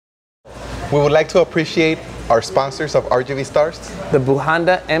We would like to appreciate our sponsors of RGV Stars. The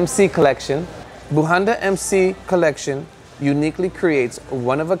Buhanda MC Collection. Buhanda MC Collection uniquely creates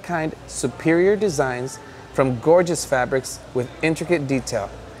one-of-a-kind superior designs from gorgeous fabrics with intricate detail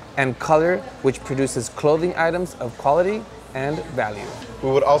and color, which produces clothing items of quality and value.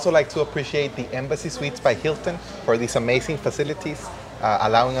 We would also like to appreciate the Embassy Suites by Hilton for these amazing facilities,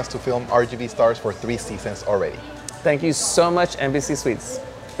 allowing us to film RGV Stars for 3 seasons already. Thank you so much, Embassy Suites.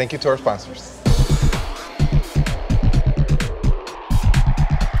 Thank you to our sponsors.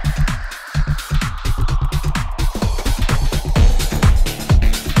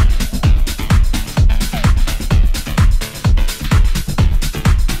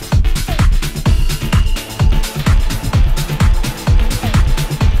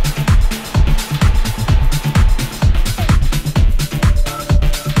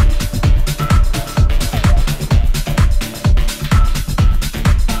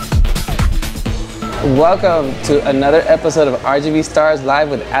 Welcome to another episode of RGV Stars Live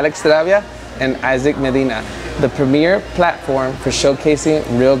with Alex Travia and Isaac Medina, the premier platform for showcasing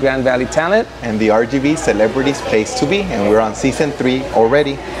real Grand Valley talent. And the RGV Celebrities Place to Be, and we're on season 3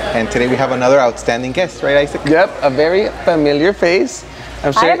 already. And today we have another outstanding guest, right, Isaac? Yep, a very familiar face.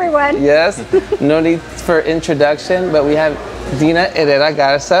 I'm sure, hi, everyone. Yes, no need for introduction, but we have Dina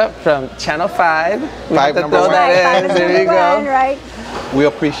Herrera-Garza from Channel 5. We have to throw that in. There you go. Right. We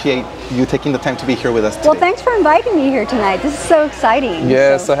appreciate you taking the time to be here with us today. Well, thanks for inviting me here tonight. This is so exciting.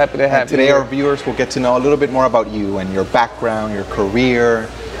 Yeah, so happy to have you. Today our viewers will get to know a little bit more about you and your background, your career,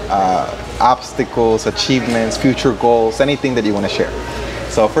 obstacles, achievements, future goals, anything that you want to share.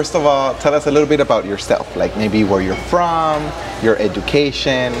 So first of all, tell us a little bit about yourself, like maybe where you're from, your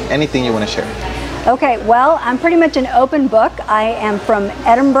education, anything you want to share. Okay, well, I'm pretty much an open book. I am from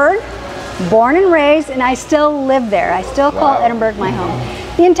Edinburgh, born and raised, and I still live there. I still call Edinburgh my home.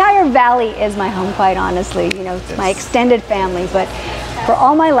 The entire valley is my home, quite honestly. You know, it's my extended family, but for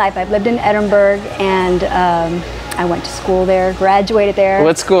all my life I've lived in Edinburgh, and I went to school there, graduated there.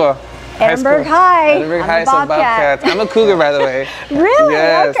 What school? Edinburgh High. Edinburgh High, so Bobcats. I'm a cougar, by the way. Really?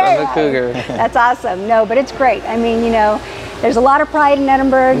 Yes, okay. I'm a cougar. That's awesome. No, but it's great. I mean, you know, there's a lot of pride in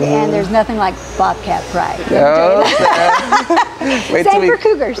Edinburgh, and there's nothing like Bobcat pride. Same for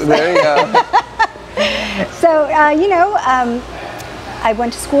cougars. There you go. So, you know, I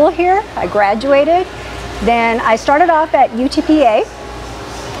went to school here. I graduated. Then I started off at UTPA.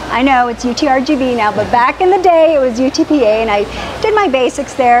 I know it's UTRGV now, but back in the day it was UTPA, and I did my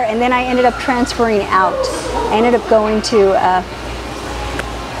basics there, and then I ended up transferring out. I ended up going to,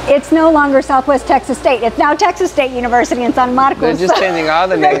 it's no longer Southwest Texas State, it's now Texas State University in San Marcos. They're just changing all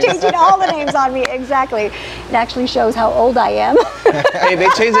the names. They're changing all the names on me, exactly. It actually shows how old I am. Hey, they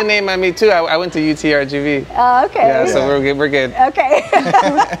changed the name on me too. I went to UTRGV. Okay. Yeah, so we're good. Okay.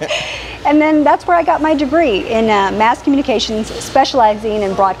 And then that's where I got my degree in mass communications, specializing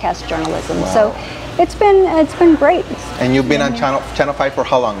in broadcast journalism. Wow. So it's been great. And you've been on Channel 5 for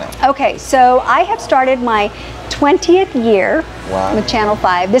how long now? Okay, so I have started my 20th year with Channel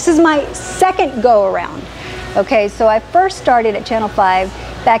 5. This is my second go around. Okay, so I first started at Channel 5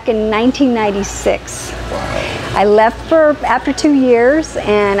 back in 1996. Wow. I left after 2 years,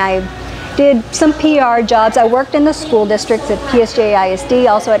 and I did some PR jobs. I worked in the school districts at PSJ ISD,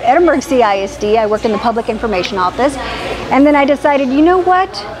 also at Edinburgh CISD. I worked in the public information office. And then I decided, you know what?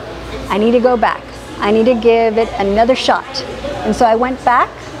 I need to go back. I need to give it another shot. And so I went back.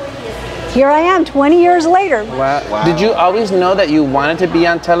 Here I am 20 years later. Wow. Did you always know that you wanted to be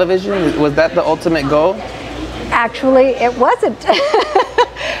on television? Was that the ultimate goal? Actually, it wasn't.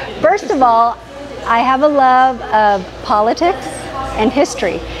 First of all, I have a love of politics and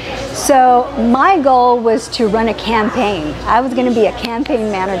history. So my goal was to run a campaign. I was going to be a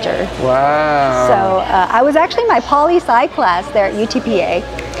campaign manager. Wow. So I was actually my poli-sci class there at UTPA,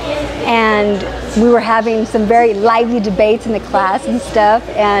 and we were having some very lively debates in the class and stuff.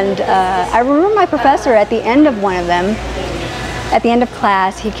 And I remember my professor at the end of one of them, at the end of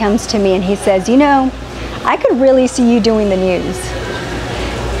class, he comes to me and he says, you know, I could really see you doing the news.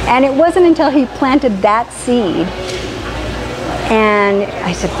 And it wasn't until he planted that seed, and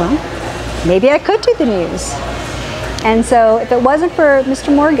I said, well, maybe I could do the news. And so if it wasn't for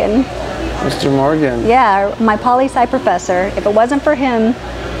Mr. Morgan. Mr. Morgan. Yeah, my poli-sci professor. If it wasn't for him,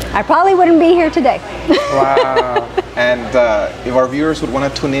 I probably wouldn't be here today. Wow. And if our viewers would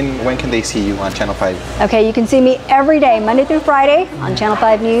want to tune in, when can they see you on Channel 5? Okay, you can see me every day, Monday through Friday, on Channel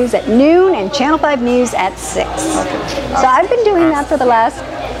 5 News at noon and Channel 5 News at 6. Okay. So I've been doing that for the last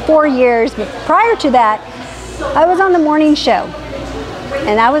 4 years, but prior to that, I was on the morning show.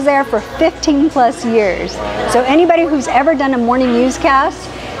 And I was there for 15 plus years. So anybody who's ever done a morning newscast,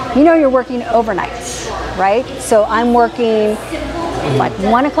 you know, you're working overnights, right? So I'm working like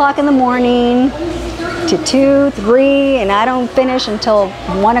 1 o'clock in the morning to 2, 3, and I don't finish until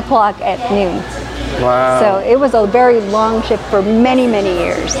 1 o'clock at noon. Wow. So it was a very long shift for many, many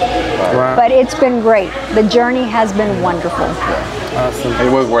years. Wow. But it's been great. The journey has been wonderful. Awesome.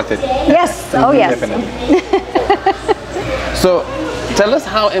 It was worth it. Yes. Oh, yes. Definitely. So tell us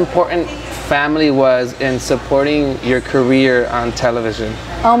how important family was in supporting your career on television.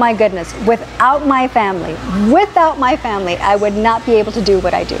 Oh my goodness. Without my family, I would not be able to do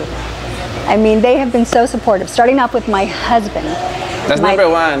what I do. I mean, they have been so supportive, starting off with my husband. That's number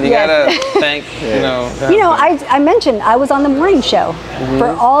one. You gotta thank, you know. I mentioned I was on the morning show for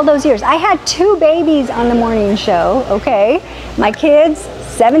all those years. I had 2 babies on the morning show, okay? My kids,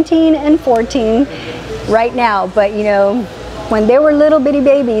 17 and 14 right now, but you know, when they were little bitty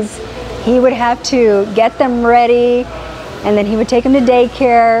babies, he would have to get them ready, and then he would take them to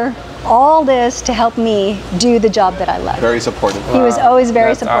daycare. All this to help me do the job that I love. Very supportive. He was always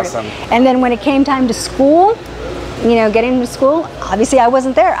very supportive. Awesome. And then when it came time to school, you know, getting them to school, obviously I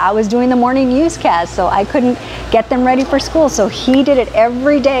wasn't there. I was doing the morning newscast, so I couldn't get them ready for school. So he did it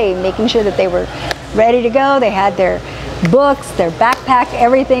every day, making sure that they were ready to go. They had their books, their backpack,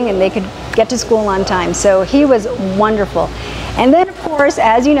 everything, and they could get to school on time. So he was wonderful. And then, of course,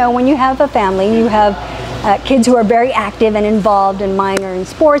 as you know, when you have a family, you have kids who are very active and involved, and mine are in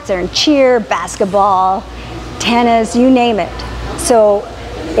sports, they're in cheer, basketball, tennis, you name it. So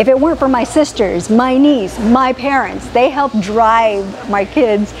if it weren't for my sisters, my niece, my parents, they help drive my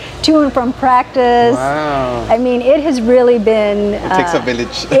kids to and from practice. Wow. I mean, it has really been... It takes a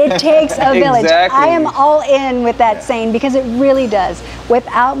village. It takes a village. Exactly. I am all in with that saying, because it really does.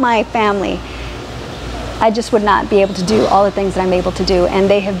 Without my family, I just would not be able to do all the things that I'm able to do, and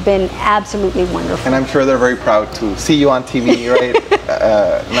they have been absolutely wonderful. And I'm sure they're very proud to see you on TV, right?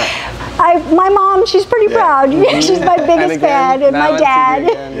 My mom, she's pretty proud. She's my biggest fan, and my dad.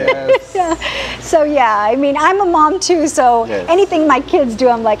 Yes. Yeah. So yeah, I mean, I'm a mom too, so anything my kids do,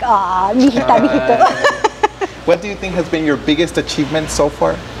 I'm like, ah, mijita, mijito. What do you think has been your biggest achievement so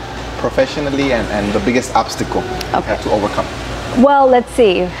far, professionally, and the biggest obstacle you had to overcome? Well, let's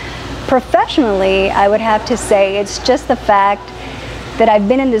see. Professionally, I would have to say it's just the fact that I've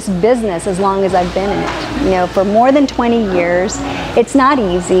been in this business as long as I've been in it. You know, for more than 20 years. It's not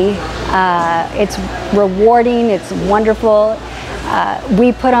easy. It's rewarding. It's wonderful.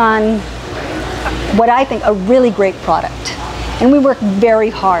 We put on what I think a really great product, and we work very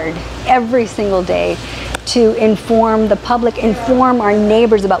hard every single day to inform the public, inform our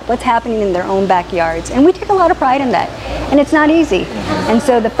neighbors about what's happening in their own backyards. And we take a lot of pride in that. And it's not easy. And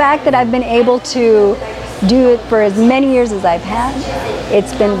so the fact that I've been able to do it for as many years as I've had,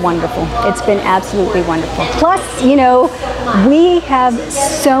 it's been wonderful. It's been absolutely wonderful. Plus, you know, we have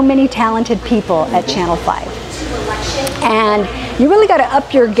so many talented people at Channel 5. And you really got to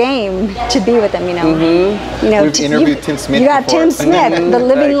up your game to be with them, you know. You know, we've interviewed Tim Smith. You got before. Tim Smith, the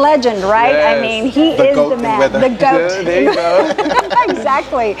living legend, right? Yes. I mean, he The is goat the in man, weather. the goat. There you go.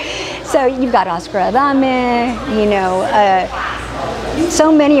 Exactly. So you've got Oscar Adame, you know,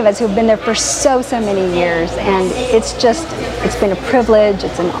 so many of us who've been there for so many years, and it's been a privilege,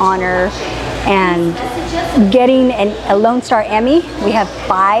 it's an honor. And getting a Lone Star Emmy, we have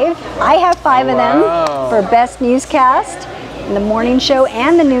 5. I have 5 of them for Best Newscast, in the morning show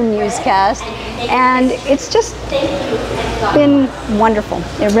and the noon newscast, and it's just been wonderful.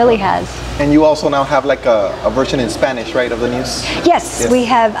 It really has. And you also now have like a version in Spanish, right, of the news? Yes, we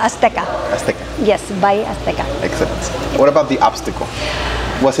have Azteca. Azteca. Yes, by Azteca. Excellent. What about the obstacle?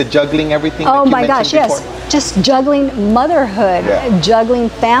 Was it juggling everything? Oh that you my gosh, mentioned yes. before? Just juggling motherhood, juggling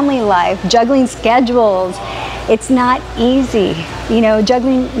family life, juggling schedules. It's not easy, you know,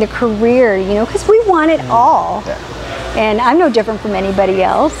 juggling the career, you know, because we want it all. And I'm no different from anybody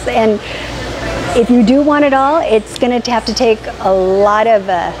else. And if you do want it all, it's going to have to take a lot of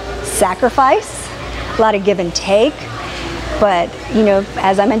sacrifice, a lot of give and take. But, you know,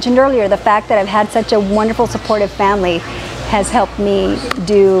 as I mentioned earlier, the fact that I've had such a wonderful, supportive family has helped me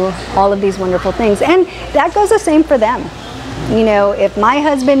do all of these wonderful things. And that goes the same for them. You know, if my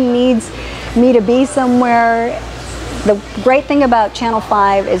husband needs me to be somewhere, the great thing about Channel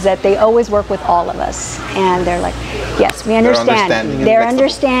 5 is that they always work with all of us. And they're like, yes, we understand. They're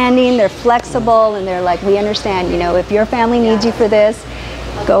understanding, they're flexible, and they're like, we understand, you know, if your family needs you for this,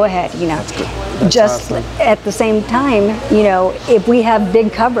 go ahead, you know. That's good. Just awesome. At the same time, you know, if we have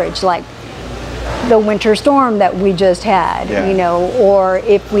big coverage, like the winter storm that we just had, you know, or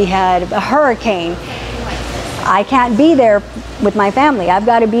if we had a hurricane, I can't be there with my family. I've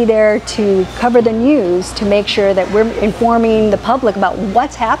got to be there to cover the news, to make sure that we're informing the public about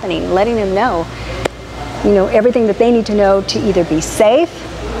what's happening, letting them know, everything that they need to know to either be safe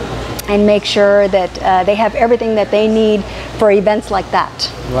and make sure that they have everything that they need for events like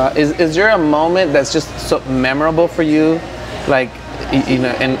that. Well, is there a moment that's just so memorable for you, like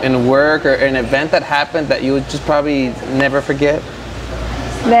in work or an event that happened that you would just probably never forget?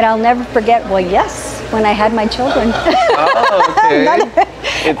 That I'll never forget? Well, yes, when I had my children. Oh, okay.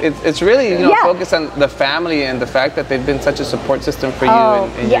 It's really focused on the family and the fact that they've been such a support system for you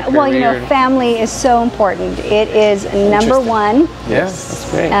in your career. Well, family is so important. It is number one. Yes, that's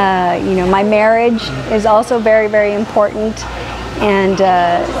great. My marriage is also very, very important, and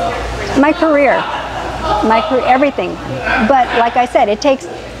my career, everything. But like I said, it takes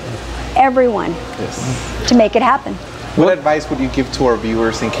everyone to make it happen. What advice would you give to our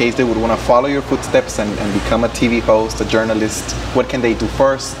viewers in case they would want to follow your footsteps and become a TV host, a journalist? What can they do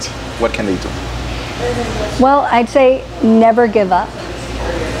first? What can they do? Well, I'd say never give up.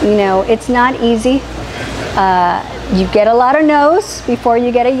 It's not easy. You get a lot of no's before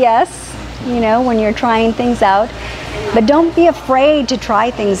you get a yes, when you're trying things out. But don't be afraid to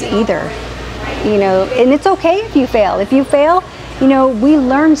try things either. And it's okay if you fail. If you fail, we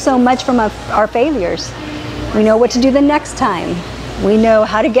learn so much from our failures. We know what to do the next time. We know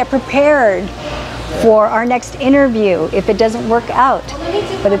how to get prepared for our next interview if it doesn't work out.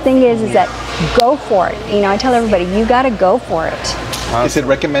 But the thing is that go for it. I tell everybody, you got to go for it. Awesome. Is it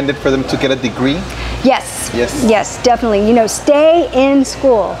recommended for them to get a degree? Yes. Yes. Yes, definitely. Stay in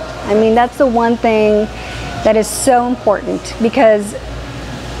school. I mean, that's the one thing that is so important, because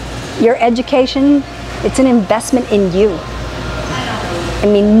your education, it's an investment in you. I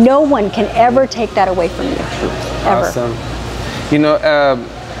mean, no one can ever take that away from you, ever. Awesome.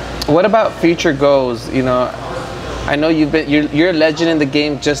 What about future goals? I know you're a legend in the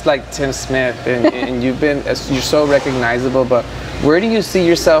game, just like Tim Smith, and you're so recognizable. But where do you see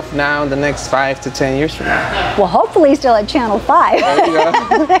yourself now in the next 5 to 10 years from now? Well, hopefully still at Channel 5. There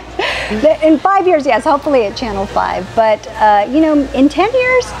you go. In 5 years, yes, hopefully at Channel 5. But in 10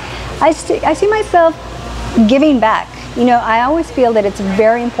 years, I see myself giving back. I always feel that it's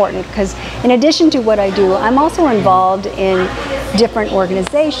very important, because in addition to what I do, I'm also involved in different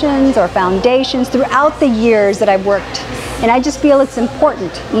organizations or foundations throughout the years that I've worked. And I just feel it's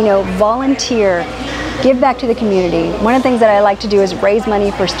important, volunteer, give back to the community. One of the things that I like to do is raise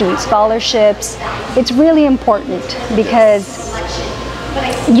money for student scholarships. It's really important, because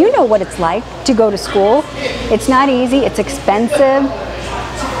you know what it's like to go to school. It's not easy, it's expensive,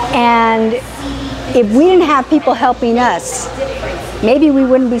 and if we didn't have people helping us, maybe we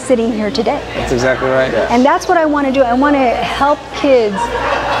wouldn't be sitting here today. That's exactly right. And that's what I want to do. I want to help kids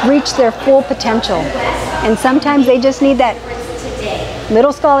reach their full potential. And sometimes they just need that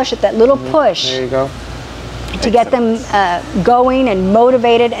little scholarship, that little push. There you go. To get them going and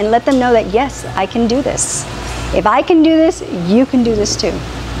motivated, and let them know that, yes, I can do this. If I can do this, you can do this too.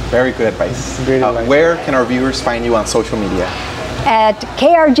 Very good advice. Great advice. Where can our viewers find you on social media? At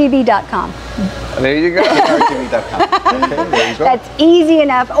KRGV.com. There you go. KRGV.com. Okay, there you go. That's easy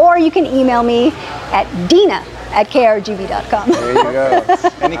enough. Or you can email me at Dina@KRGV.com. There you go.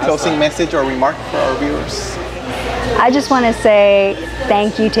 Any closing message or remark for our viewers? I just want to say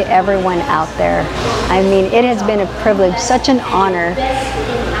thank you to everyone out there. I mean, it has been a privilege, such an honor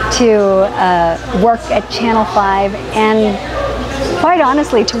to work at Channel 5, and quite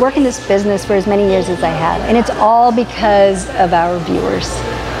honestly, to work in this business for as many years as I have. And it's all because of our viewers.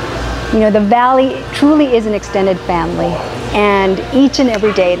 The Valley truly is an extended family, and each and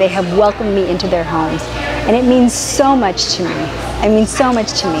every day they have welcomed me into their homes. And it means so much to me. I mean, so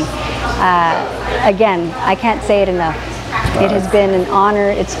much to me. Again, I can't say it enough. It has been an honor,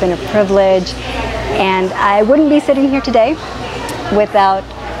 it's been a privilege, and I wouldn't be sitting here today without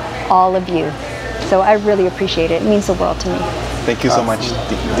all of you. So I really appreciate it. It means the world to me. Thank you so much,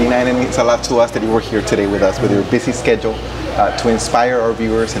 Dina, and it means a lot to us that you were here today with us with your busy schedule to inspire our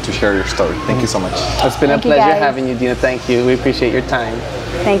viewers and to share your story. Thank you so much. It's been a pleasure having you, Dina. Thank you. We appreciate your time.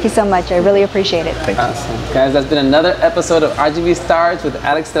 Thank you so much. I really appreciate it. Thank you. Awesome. Guys, that's been another episode of RGV Stars with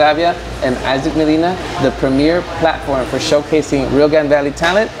Alex Travia and Isaac Medina, the premier platform for showcasing Rio Grande Valley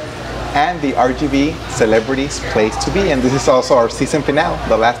talent and the RGV Celebrities Place to Be. And this is also our season finale,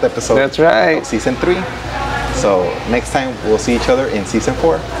 the last episode. That's right. Of season 3. So next time we'll see each other in season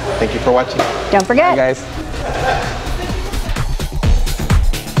 4. Thank you for watching. Don't forget. Bye, guys.